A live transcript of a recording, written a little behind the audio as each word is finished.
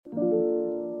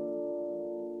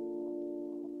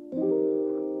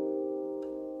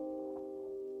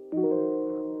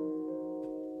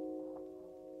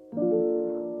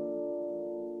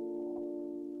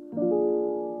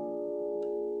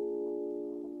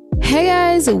Hey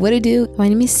guys, what it do? My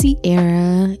name is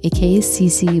Sierra, aka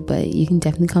Cece, but you can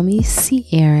definitely call me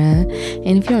Sierra.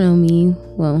 And if you don't know me,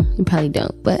 well, you probably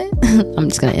don't, but I'm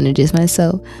just gonna introduce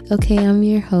myself. Okay, I'm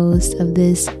your host of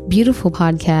this beautiful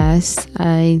podcast.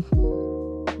 I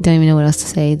don't even know what else to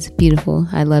say. It's beautiful.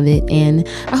 I love it, and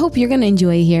I hope you're gonna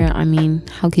enjoy it here. I mean,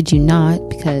 how could you not?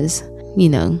 Because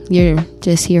you're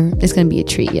just here. It's gonna be a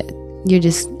treat. Yeah, you're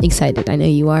just excited. I know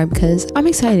you are, because I'm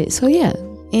excited. So yeah.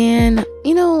 And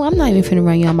I'm not even finna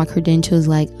run you on my credentials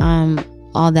like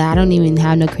all that. I don't even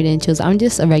have no credentials. I'm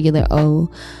just a regular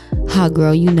old hot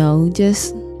girl,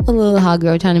 just a little hot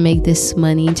girl trying to make this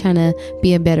money, trying to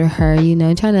be a better her,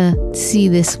 trying to see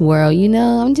this world,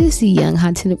 I'm just a young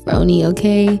hot tenderoni,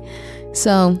 okay?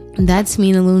 So that's me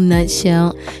in a little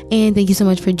nutshell. And thank you so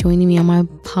much for joining me on my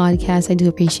podcast. I do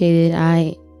appreciate it.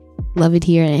 I love it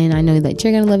here, and I know that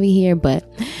you're gonna love it here. But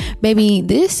baby,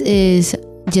 this is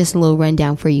just a little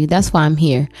rundown for you. That's why I'm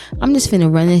here. I'm just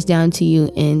finna run this down to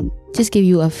you and just give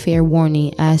you a fair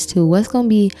warning as to what's gonna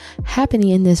be happening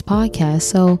in this podcast,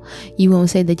 so you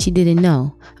won't say that you didn't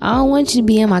know. I don't want you to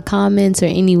be in my comments or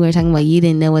anywhere talking about you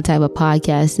didn't know what type of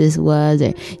podcast this was,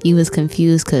 or you was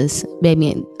confused, because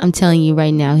baby, I'm telling you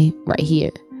right now, right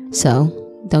here.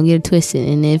 So don't get it twisted.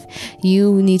 And if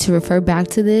you need to refer back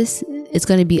to this, it's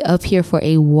going to be up here for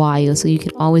a while, so you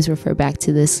can always refer back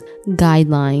to this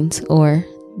guidelines or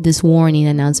this warning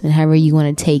announcement, however you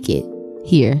want to take it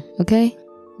here. Okay.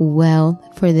 Well,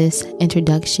 for this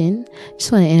introduction,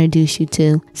 just want to introduce you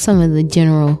to some of the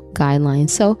general guidelines.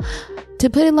 So to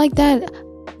put it like that,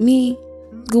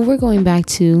 we're going back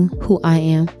to who I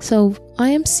am. So I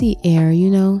am Sierra,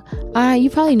 you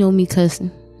probably know me because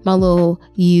my little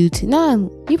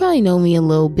YouTube. You probably know me a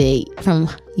little bit from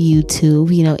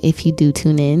YouTube. If you do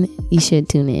tune in, you should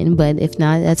tune in. But if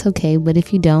not, that's okay. But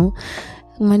if you don't,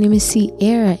 my name is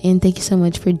Sierra, and thank you so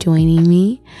much for joining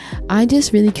me. I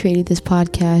just really created this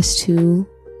podcast to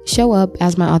show up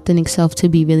as my authentic self, to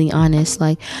be really honest.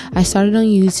 Like, I started on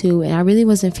YouTube and I really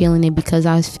wasn't feeling it because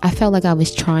I felt like I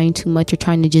was trying too much, or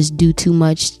trying to just do too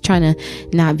much, trying to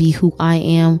not be who I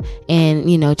am, and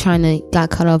trying to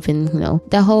got caught up in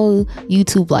that whole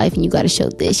YouTube life, and you got to show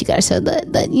this, you got to show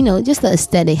that, just the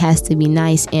aesthetic has to be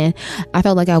nice. And I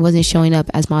felt like I wasn't showing up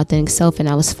as my authentic self, and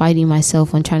I was fighting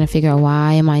myself on trying to figure out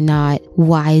why do I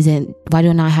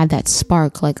not have that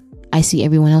spark? Like, I see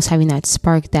everyone else having that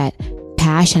spark, that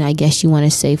passion, I guess you want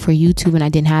to say, for YouTube, and I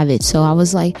didn't have it. So I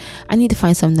was like, I need to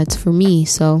find something that's for me.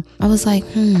 So I was like,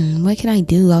 what can I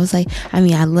do? I was like, I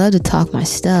love to talk my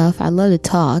stuff. I love to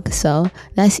talk. So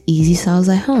that's easy. So I was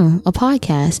like, a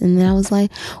podcast. And then I was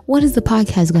like, what is the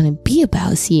podcast going to be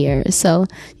about, Sierra? So,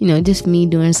 just me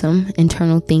doing some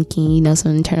internal thinking,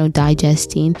 some internal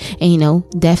digesting, and,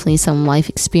 definitely some life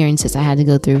experiences I had to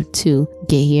go through to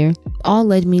get here. All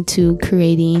led me to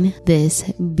creating this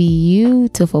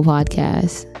beautiful podcast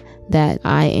that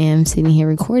I am sitting here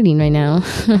recording right now.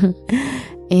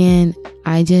 And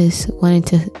I just wanted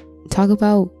to talk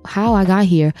about how I got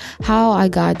here, how I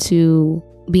got to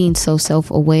being so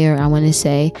self-aware, I want to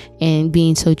say, and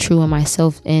being so true on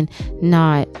myself, and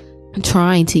not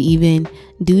trying to even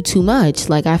do too much.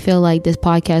 Like, I feel like this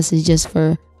podcast is just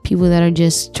for people that are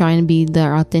just trying to be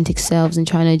their authentic selves and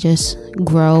trying to just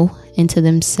grow into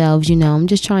themselves. I'm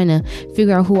just trying to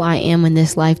figure out who I am in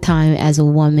this lifetime, as a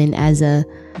woman, as a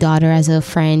daughter, as a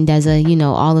friend, as a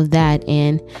all of that.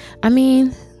 And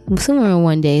somewhere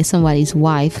one day somebody's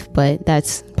wife, but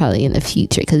that's probably in the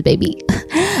future, because baby,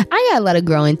 I got a lot of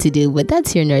growing to do. But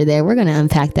that's here nor there. We're gonna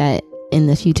unpack that in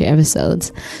the future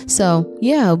episodes. So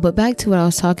yeah, but back to what I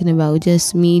was talking about,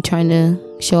 just me trying to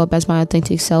show up as my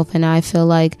authentic self. And I feel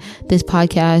like this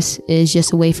podcast is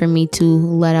just a way for me to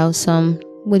let out some,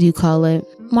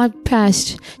 my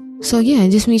past. So yeah,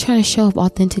 just me trying to show up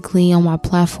authentically on my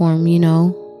platform,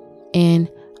 and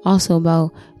also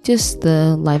about just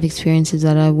the life experiences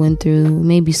that I went through.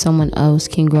 Maybe someone else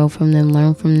can grow from them,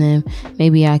 learn from them.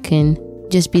 Maybe I can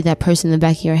just be that person in the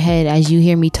back of your head as you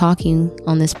hear me talking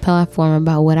on this platform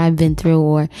about what I've been through,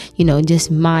 or just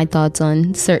my thoughts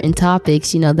on certain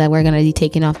topics that we're going to be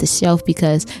taking off the shelf.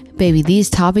 Because baby,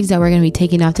 these topics that we're going to be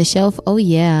taking off the shelf, oh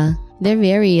yeah, they're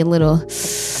very a little,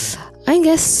 I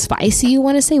guess, spicy, you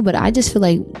want to say, but I just feel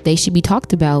like they should be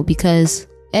talked about, because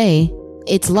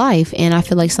it's life, and I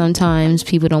feel like sometimes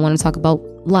people don't want to talk about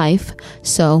life.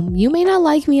 So you may not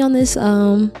like me on this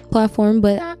platform,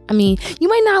 but you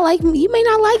might not like me, you may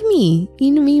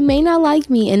not like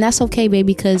me, and that's okay,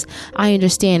 baby, because I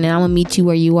understand, and I'm gonna meet you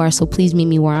where you are. So please meet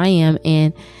me where I am.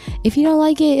 And if you don't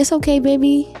like it, it's okay,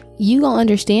 baby, you gonna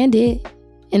understand it,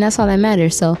 And that's all that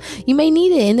matters. So you may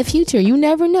need it in the future. You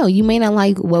never know. You may not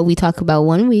like what we talk about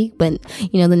one week, but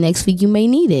the next week you may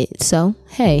need it. So,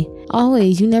 hey,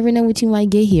 always, you never know what you might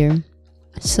get here.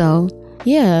 So,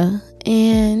 yeah.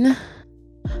 And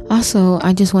also,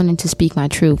 I just wanted to speak my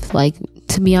truth. Like,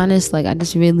 to be honest, like, I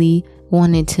just really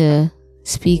wanted to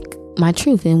speak my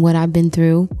truth and what I've been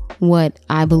through, what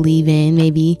I believe in,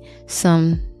 maybe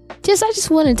I just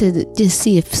wanted to just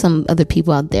see if some other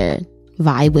people out there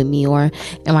vibe with me, or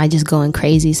am I just going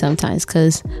crazy sometimes?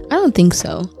 Because I don't think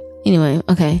so. Anyway,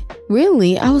 okay.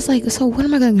 Really, I was like, so what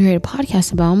am I going to create a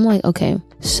podcast about? I'm like, okay,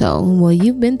 so, well,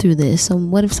 you've been through this. So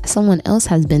what if someone else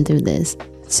has been through this?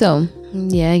 So,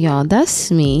 yeah, y'all,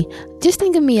 that's me. Just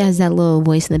think of me as that little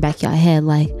voice in the back of your head,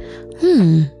 like,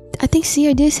 I think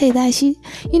Sierra did say that.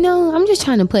 I'm just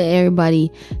trying to put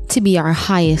everybody to be our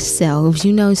highest selves,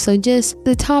 so just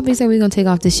the topics that we're going to take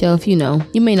off the shelf, you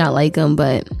may not like them,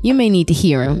 but you may need to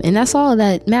hear them. And that's all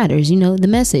that matters, the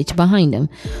message behind them.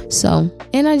 So,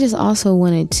 and I just also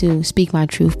wanted to speak my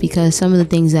truth, because some of the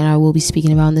things that I will be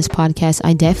speaking about in this podcast,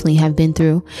 I definitely have been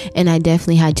through, and I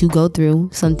definitely had to go through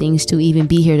some things to even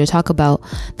be here to talk about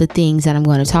the things that I'm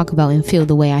going to talk about and feel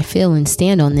the way I feel and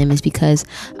stand on them, is because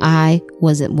I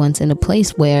wasn't once in a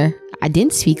place where I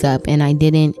didn't speak up and I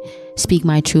didn't speak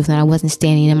my truth, and I wasn't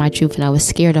standing in my truth, and I was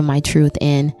scared of my truth.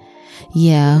 And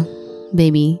yeah,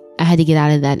 baby, I had to get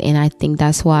out of that. And I think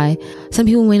that's why some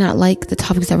people may not like the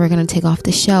topics that we're going to take off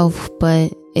the shelf,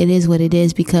 but it is what it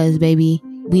is, because baby,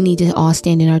 we need to all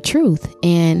stand in our truth.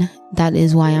 And that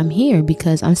is why I'm here,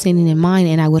 because I'm standing in mine,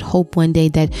 and I would hope one day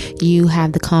that you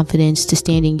have the confidence to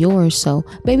stand in yours. So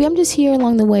baby, I'm just here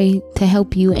along the way to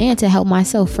help you and to help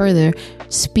myself further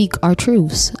speak our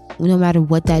truths, no matter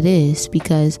what that is,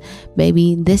 because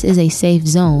baby, this is a safe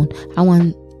zone. I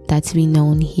want that to be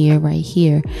known here, right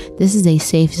here. This is a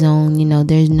safe zone.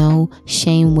 There's no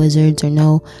shame wizards or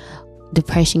no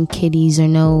depression kitties or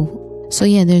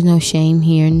there's no shame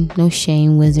here. No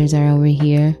shame wizards are over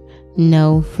here.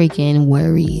 No freaking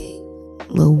worry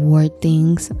little word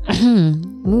things.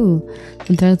 Ooh,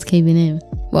 the throat's caving in.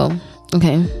 Well,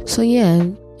 okay. So yeah.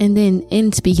 And then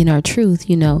in speaking our truth,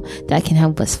 that can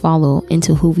help us follow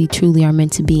into who we truly are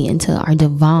meant to be, into our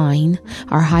divine,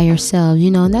 our higher selves,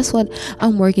 and that's what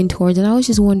I'm working towards. And I was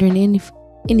just wondering if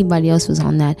anybody else was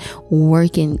on that,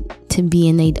 working to be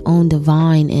in their own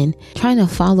divine and trying to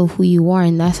follow who you are.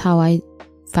 And that's how I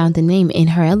found the name In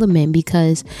Her Element,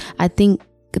 because I think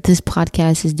this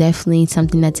podcast is definitely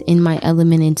something that's in my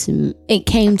element. It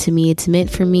came to me, it's meant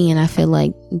for me, and I feel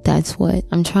like that's what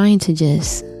I'm trying to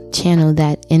just channel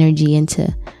that energy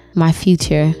into my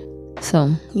future.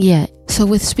 So yeah, so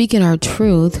with speaking our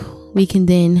truth, we can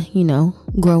then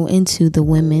grow into the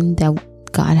women that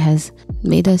God has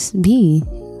made us be,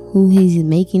 who He's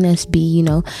making us be.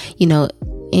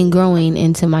 In growing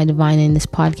into my divine, in this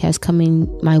podcast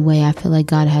coming my way, I feel like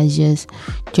God has just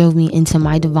drove me into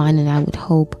my divine, and I would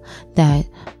hope that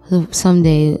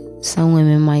someday some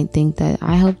women might think that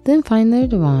I helped them find their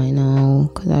divine.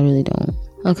 No, because I really don't.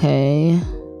 Okay.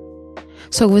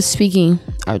 So with speaking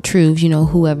our truths,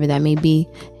 whoever that may be,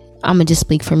 I'm going to just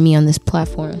speak for me on this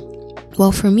platform.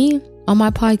 Well, for me, on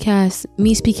my podcast,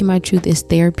 me speaking my truth is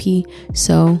therapy.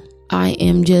 So I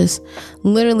am just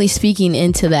literally speaking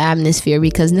into the atmosphere,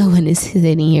 because no one is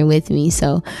sitting here with me.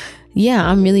 So yeah,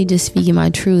 I'm really just speaking my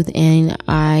truth, and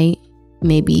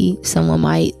maybe someone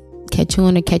might catch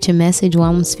on or catch a message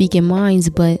while I'm speaking mine,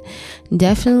 but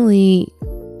definitely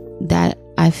that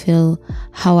I feel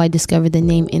how I discovered the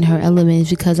name In Her Element is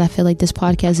because I feel like this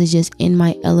podcast is just in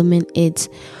my element. It's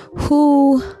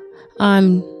who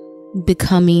I'm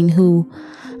becoming, who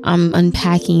I'm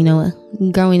unpacking,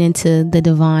 growing into the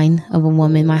divine of a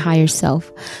woman, my higher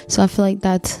self. So I feel like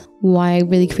that's why I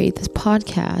really create this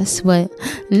podcast. But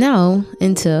now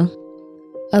into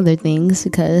other things,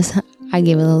 because I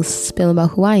gave a little spill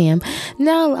about who I am.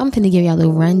 Now I'm finna give y'all a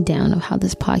rundown of how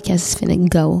this podcast is finna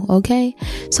go, okay?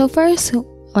 So first,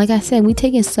 like I said, we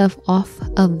taking stuff off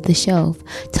of the shelf.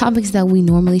 Topics that we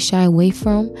normally shy away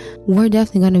from, we're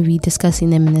definitely going to be discussing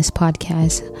them in this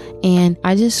podcast. And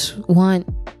I just want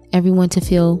everyone to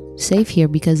feel safe here,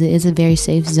 because it is a very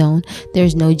safe zone.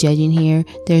 There's no judging here.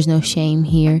 There's no shame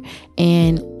here.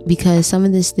 And because some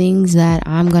of these things that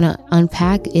I'm going to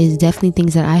unpack is definitely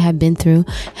things that I have been through,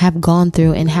 have gone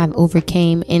through, and have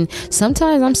overcame. And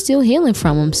sometimes I'm still healing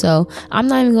from them. So I'm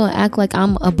not even going to act like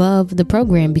I'm above the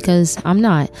program, because I'm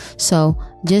not. So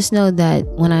just know that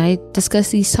when I discuss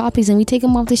these topics and we take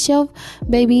them off the shelf,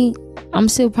 baby, I'm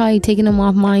still probably taking them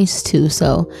off mine too.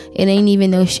 So it ain't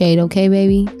even no shade, okay,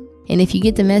 baby? And if you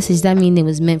get the message, that means it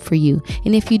was meant for you.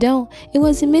 And if you don't, it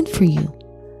wasn't meant for you.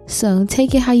 So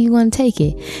take it how you want to take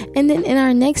it. And then in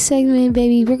our next segment,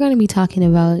 baby, we're going to be talking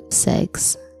about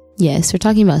sex. Yes, we're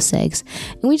talking about sex.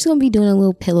 And we're just going to be doing a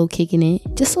little pillow kicking it.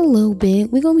 Just a little bit.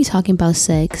 We're going to be talking about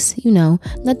sex.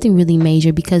 Nothing really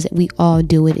major because we all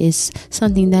do it. It's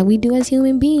something that we do as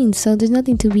human beings. So there's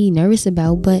nothing to be nervous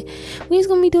about. But we're just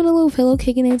going to be doing a little pillow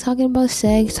kicking it, talking about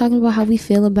sex, talking about how we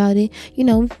feel about it.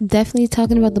 Definitely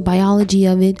talking about the biology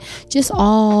of it. Just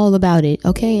all about it.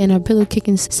 Okay. In our pillow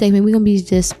kicking segment, we're going to be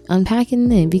just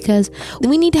unpacking it because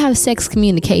we need to have sex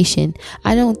communication.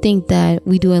 I don't think that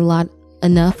we do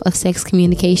enough of sex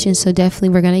communication, so definitely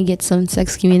we're gonna get some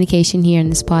sex communication here in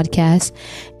this podcast,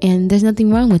 and there's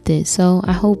nothing wrong with it. So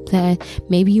I hope that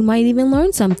maybe you might even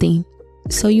learn something,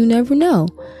 so you never know.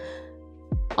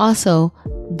 Also,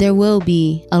 there will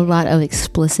be a lot of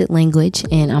explicit language,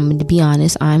 and I'm going to be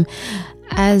honest,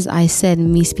 as I said,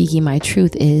 me speaking my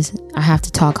truth is I have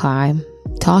to talk how I'm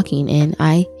talking, and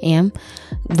I am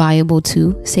viable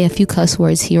to say a few cuss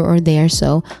words here or there,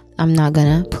 so I'm not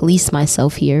gonna police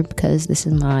myself here because this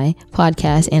is my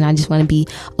podcast and I just want to be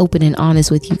open and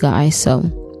honest with you guys. So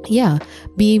yeah,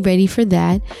 be ready for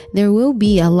that. There will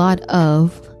be a lot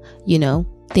of,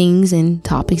 things and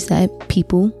topics that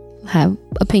people have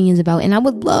opinions about, and I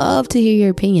would love to hear your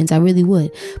opinions. I really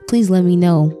would. Please let me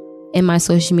know in my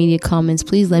social media comments.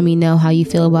 Please let me know how you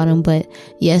feel about them. But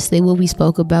yes, they will be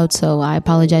spoke about, so I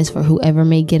apologize for whoever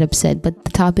may get upset, but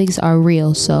the topics are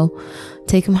real, so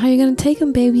take them how you're gonna take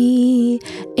them, baby.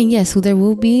 And yes, there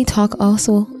will be talk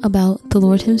also about the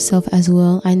Lord himself as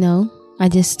well. I know I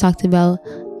just talked about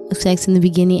sex in the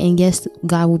beginning, and yes,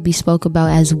 God will be spoke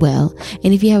about as well.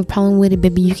 And if you have a problem with it,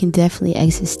 baby, you can definitely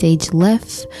exit stage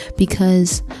left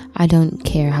because I don't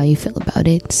care how you feel about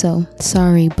it. So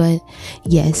sorry, but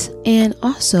yes. And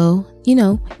also, you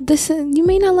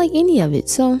may not like any of it,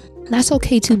 so that's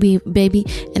okay too, baby.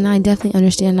 And I definitely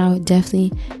understand. I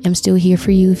definitely am still here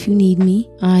for you if you need me.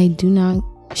 I do not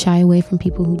shy away from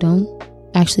people who don't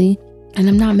actually, and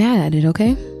I'm not mad at it.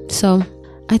 Okay, so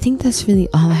I think that's really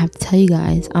all I have to tell you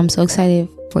guys. I'm so excited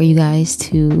for you guys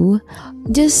to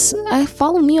just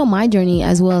follow me on my journey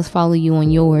as well as follow you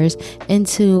on yours, and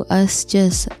to us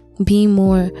just being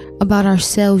more about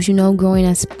ourselves, growing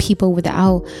as people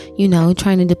without,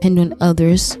 trying to depend on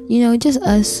others, just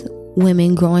us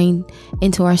women growing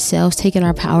into ourselves, taking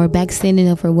our power back, standing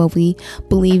up for what we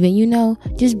believe in,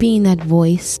 just being that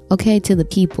voice, okay, to the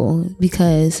people.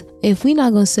 Because if we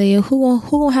not gonna say it, who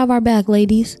gonna have our back,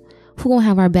 ladies? Who gonna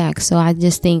have our back? So I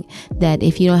just think that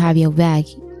if you don't have your back,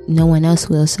 no one else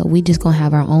will. So we just gonna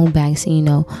have our own backs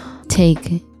and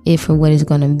take it for what it's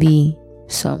gonna be.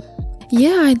 So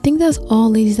yeah, I think that's all,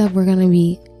 ladies, that we're gonna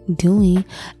be doing.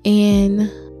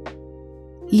 And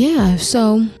yeah,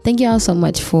 so thank you all so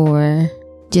much for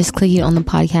just clicking on the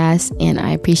podcast, and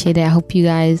I appreciate it. I hope you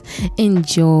guys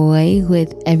enjoy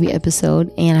with every episode,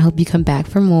 and I hope you come back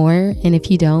for more. And if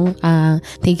you don't,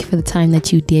 thank you for the time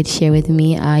that you did share with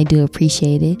me. I do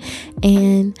appreciate it,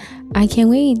 and I can't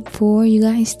wait for you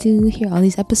guys to hear all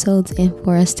these episodes and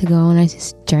for us to go on our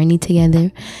journey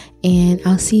together. And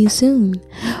I'll see you soon.